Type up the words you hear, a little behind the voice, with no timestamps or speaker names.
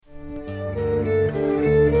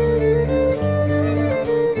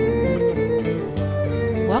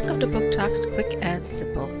Talks Quick and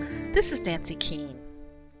Simple. This is Nancy Keene.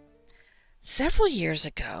 Several years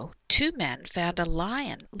ago, two men found a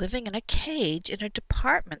lion living in a cage in a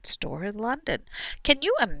department store in London. Can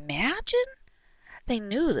you imagine? They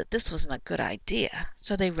knew that this wasn't a good idea,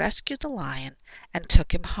 so they rescued the lion and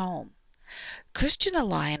took him home. Christian the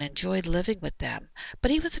lion enjoyed living with them,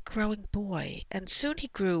 but he was a growing boy, and soon he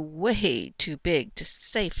grew way too big to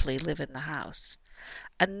safely live in the house.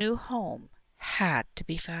 A new home had to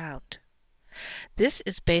be found. This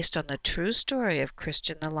is based on the true story of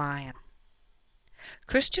Christian the Lion.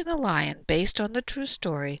 Christian the Lion, based on the true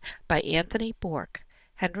story by Anthony Bourke.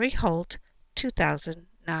 Henry Holt,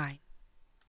 2009.